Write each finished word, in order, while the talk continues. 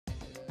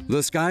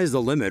The sky's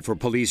the limit for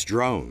police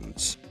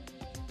drones.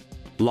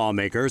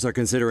 Lawmakers are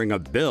considering a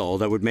bill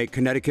that would make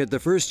Connecticut the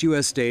first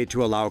U.S. state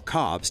to allow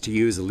cops to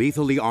use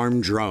lethally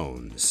armed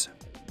drones.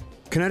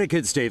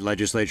 Connecticut state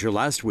legislature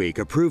last week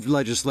approved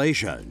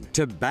legislation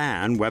to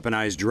ban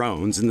weaponized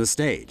drones in the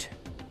state.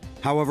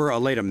 However, a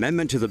late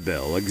amendment to the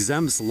bill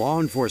exempts law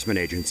enforcement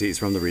agencies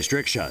from the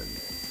restriction.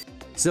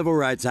 Civil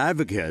rights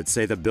advocates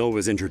say the bill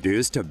was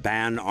introduced to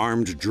ban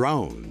armed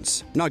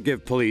drones, not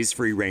give police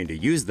free rein to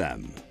use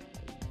them.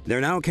 They're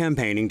now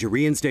campaigning to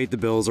reinstate the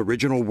bill's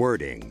original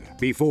wording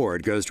before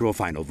it goes to a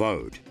final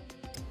vote.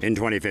 In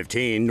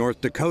 2015,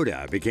 North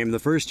Dakota became the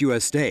first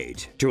U.S.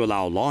 state to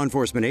allow law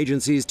enforcement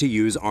agencies to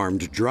use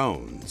armed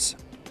drones.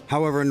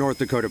 However, North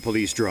Dakota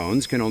police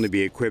drones can only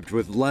be equipped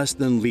with less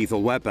than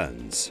lethal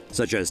weapons,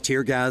 such as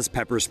tear gas,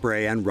 pepper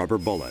spray, and rubber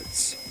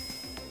bullets.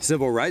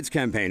 Civil rights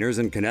campaigners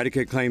in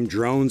Connecticut claim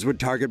drones would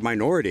target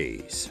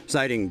minorities,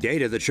 citing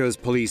data that shows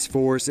police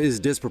force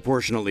is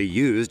disproportionately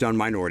used on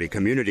minority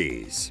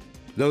communities.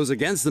 Those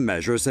against the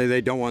measure say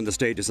they don't want the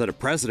state to set a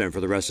precedent for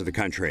the rest of the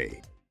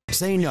country.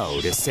 Say no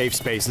to safe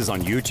spaces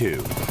on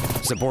YouTube.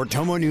 Support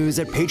TomoNews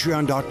at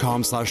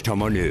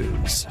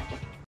patreon.com/TomoNews.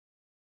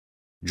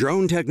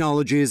 Drone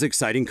technology is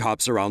exciting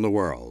cops around the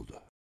world.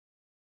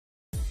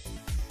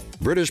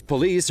 British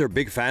police are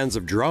big fans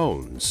of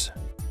drones.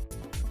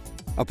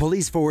 A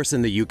police force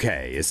in the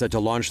UK is set to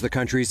launch the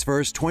country's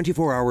first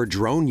 24-hour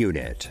drone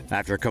unit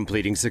after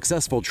completing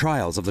successful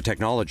trials of the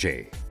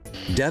technology.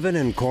 Devon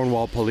and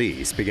Cornwall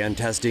police began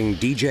testing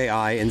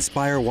DJI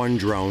Inspire 1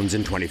 drones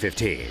in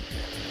 2015.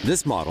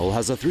 This model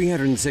has a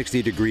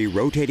 360-degree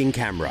rotating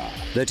camera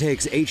that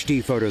takes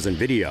HD photos and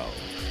video.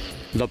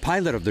 The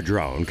pilot of the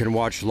drone can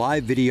watch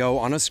live video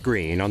on a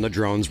screen on the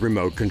drone's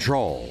remote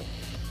control.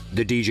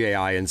 The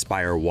DJI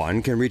Inspire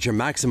 1 can reach a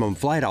maximum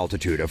flight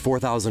altitude of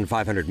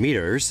 4,500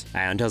 meters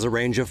and has a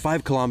range of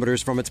 5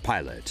 kilometers from its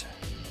pilot.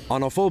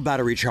 On a full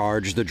battery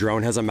charge, the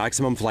drone has a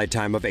maximum flight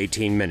time of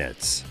 18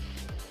 minutes.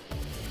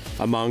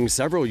 Among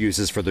several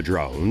uses for the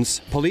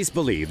drones, police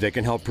believe they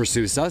can help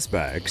pursue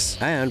suspects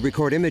and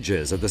record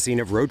images of the scene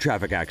of road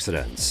traffic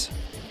accidents.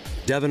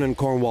 Devon and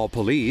Cornwall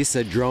police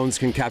said drones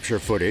can capture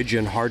footage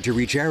in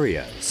hard-to-reach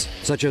areas,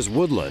 such as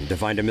woodland, to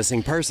find a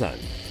missing person.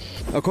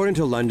 According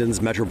to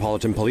London's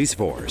Metropolitan Police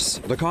Force,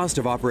 the cost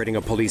of operating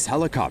a police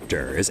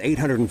helicopter is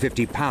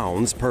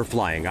 £850 per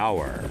flying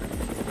hour.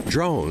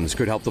 Drones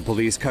could help the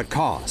police cut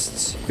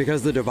costs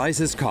because the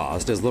devices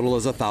cost as little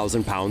as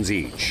 £1,000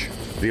 each.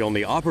 The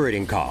only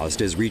operating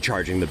cost is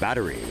recharging the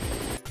battery.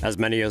 As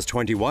many as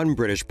 21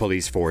 British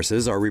police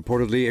forces are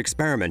reportedly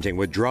experimenting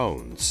with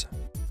drones.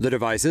 The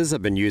devices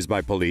have been used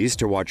by police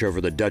to watch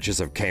over the Duchess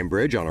of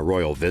Cambridge on a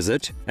royal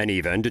visit, and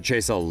even to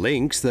chase a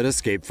lynx that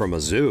escaped from a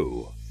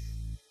zoo.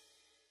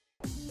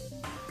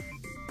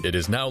 It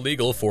is now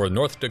legal for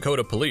North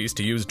Dakota police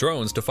to use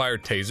drones to fire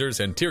tasers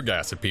and tear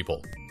gas at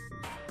people.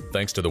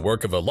 Thanks to the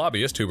work of a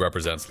lobbyist who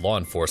represents law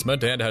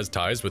enforcement and has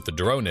ties with the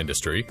drone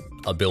industry,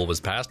 a bill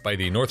was passed by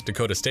the North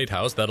Dakota State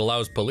House that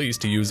allows police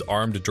to use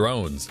armed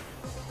drones.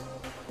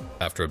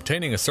 After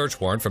obtaining a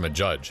search warrant from a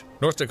judge,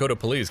 North Dakota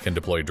police can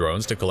deploy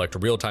drones to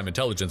collect real-time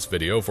intelligence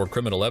video for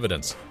criminal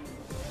evidence.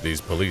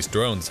 These police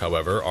drones,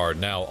 however, are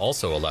now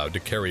also allowed to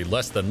carry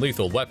less than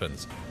lethal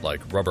weapons,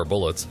 like rubber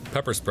bullets,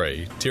 pepper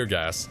spray, tear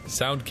gas,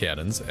 sound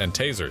cannons, and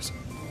tasers.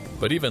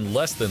 But even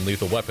less than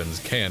lethal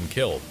weapons can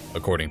kill.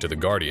 According to The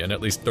Guardian,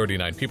 at least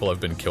 39 people have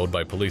been killed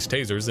by police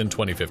tasers in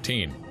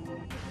 2015.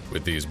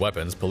 With these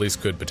weapons, police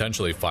could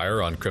potentially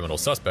fire on criminal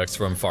suspects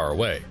from far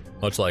away,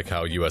 much like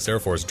how U.S. Air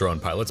Force drone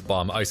pilots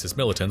bomb ISIS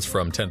militants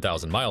from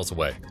 10,000 miles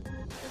away.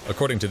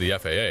 According to the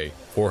FAA,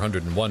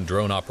 401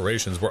 drone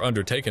operations were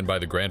undertaken by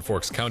the Grand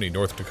Forks County,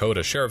 North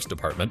Dakota Sheriff's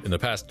Department in the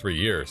past 3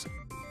 years.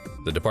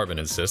 The department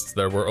insists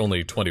there were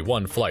only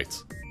 21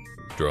 flights.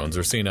 Drones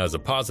are seen as a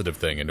positive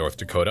thing in North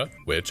Dakota,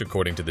 which,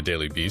 according to the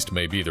Daily Beast,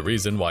 may be the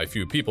reason why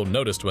few people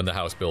noticed when the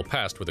House bill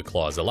passed with a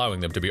clause allowing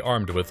them to be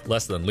armed with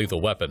less than lethal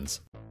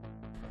weapons.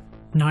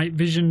 Night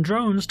vision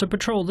drones to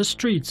patrol the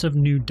streets of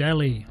New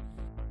Delhi.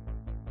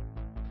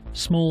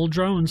 Small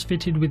drones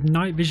fitted with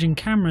night vision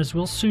cameras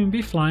will soon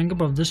be flying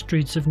above the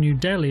streets of New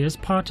Delhi as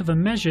part of a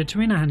measure to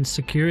enhance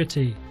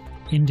security,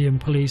 Indian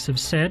police have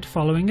said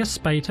following a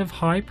spate of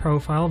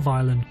high-profile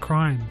violent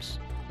crimes.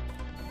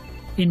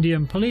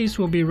 Indian police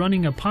will be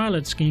running a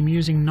pilot scheme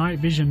using night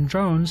vision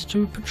drones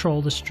to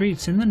patrol the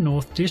streets in the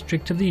North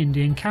District of the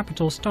Indian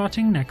capital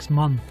starting next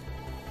month.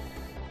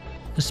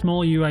 The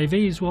small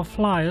UAVs will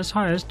fly as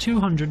high as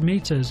 200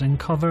 meters and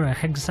cover a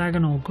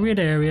hexagonal grid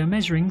area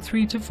measuring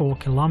 3 to 4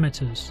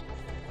 kilometers.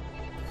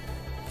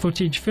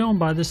 Footage filmed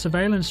by the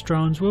surveillance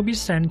drones will be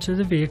sent to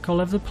the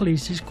vehicle of the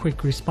police's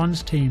quick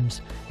response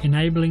teams,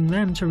 enabling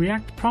them to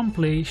react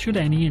promptly should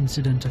any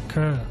incident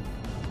occur.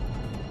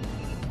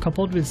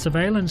 Coupled with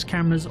surveillance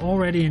cameras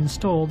already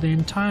installed, the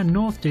entire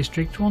North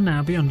District will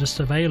now be under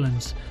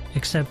surveillance,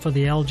 except for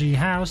the LG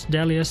House,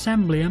 Delhi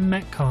Assembly and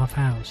Metcalfe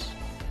House.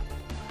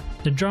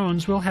 The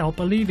drones will help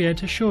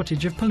alleviate a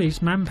shortage of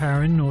police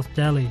manpower in North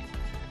Delhi.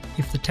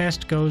 If the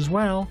test goes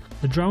well,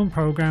 the drone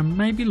program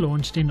may be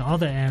launched in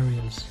other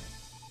areas.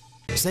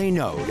 Say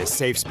no to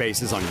safe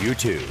spaces on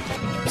YouTube.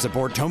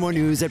 Support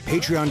TomoNews at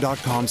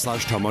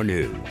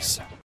patreon.com/TomoNews.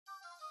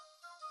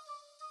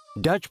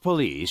 Dutch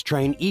police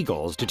train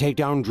eagles to take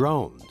down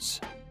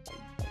drones.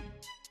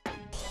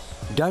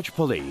 Dutch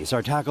police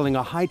are tackling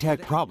a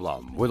high-tech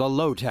problem with a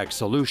low-tech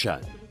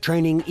solution,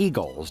 training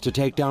eagles to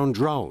take down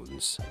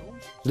drones.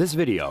 This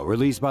video,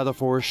 released by the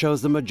force,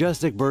 shows the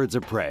majestic birds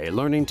of prey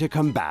learning to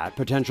combat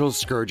potential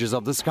scourges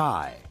of the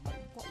sky.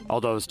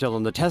 Although still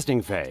in the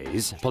testing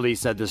phase,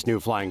 police said this new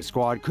flying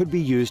squad could be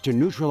used to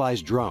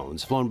neutralize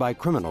drones flown by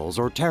criminals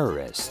or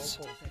terrorists.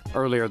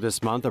 Earlier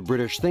this month, a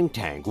British think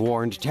tank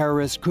warned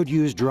terrorists could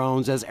use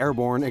drones as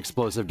airborne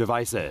explosive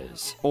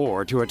devices,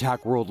 or to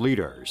attack world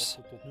leaders.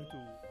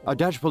 A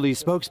Dutch police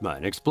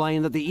spokesman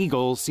explained that the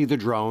eagles see the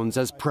drones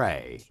as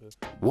prey.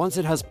 Once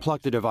it has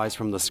plucked a device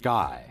from the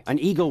sky, an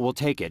eagle will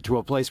take it to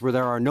a place where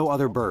there are no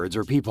other birds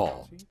or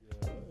people.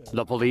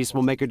 The police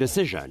will make a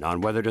decision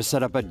on whether to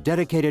set up a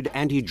dedicated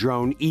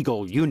anti-drone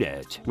eagle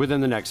unit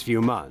within the next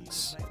few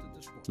months.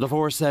 The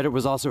force said it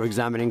was also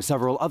examining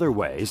several other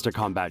ways to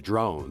combat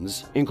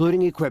drones,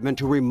 including equipment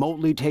to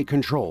remotely take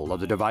control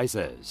of the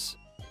devices.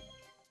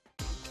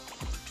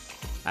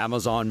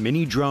 Amazon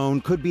mini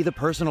drone could be the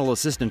personal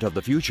assistant of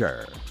the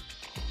future.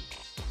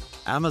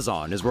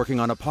 Amazon is working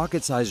on a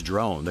pocket-sized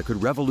drone that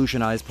could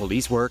revolutionize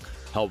police work,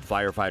 help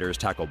firefighters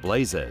tackle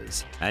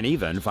blazes, and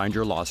even find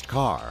your lost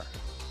car.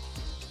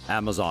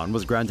 Amazon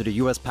was granted a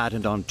U.S.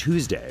 patent on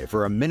Tuesday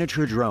for a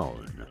miniature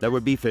drone that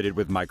would be fitted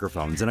with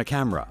microphones and a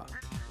camera.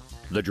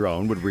 The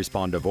drone would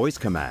respond to voice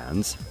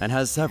commands and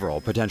has several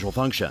potential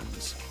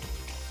functions.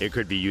 It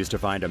could be used to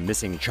find a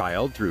missing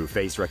child through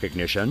face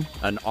recognition,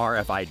 an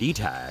RFID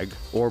tag,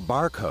 or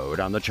barcode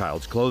on the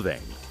child's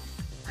clothing.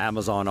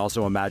 Amazon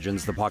also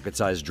imagines the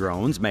pocket-sized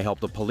drones may help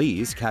the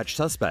police catch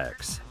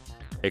suspects.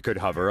 It could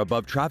hover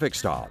above traffic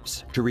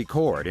stops to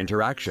record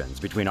interactions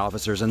between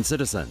officers and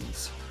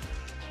citizens.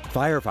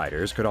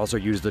 Firefighters could also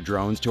use the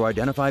drones to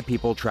identify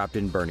people trapped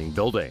in burning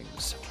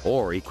buildings,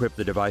 or equip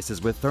the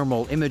devices with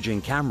thermal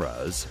imaging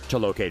cameras to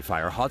locate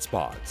fire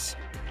hotspots.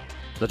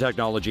 The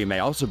technology may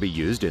also be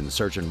used in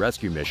search and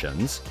rescue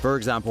missions, for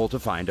example, to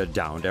find a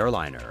downed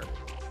airliner.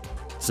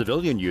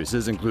 Civilian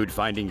uses include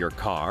finding your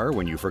car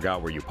when you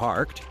forgot where you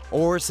parked,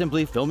 or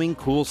simply filming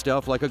cool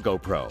stuff like a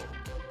GoPro.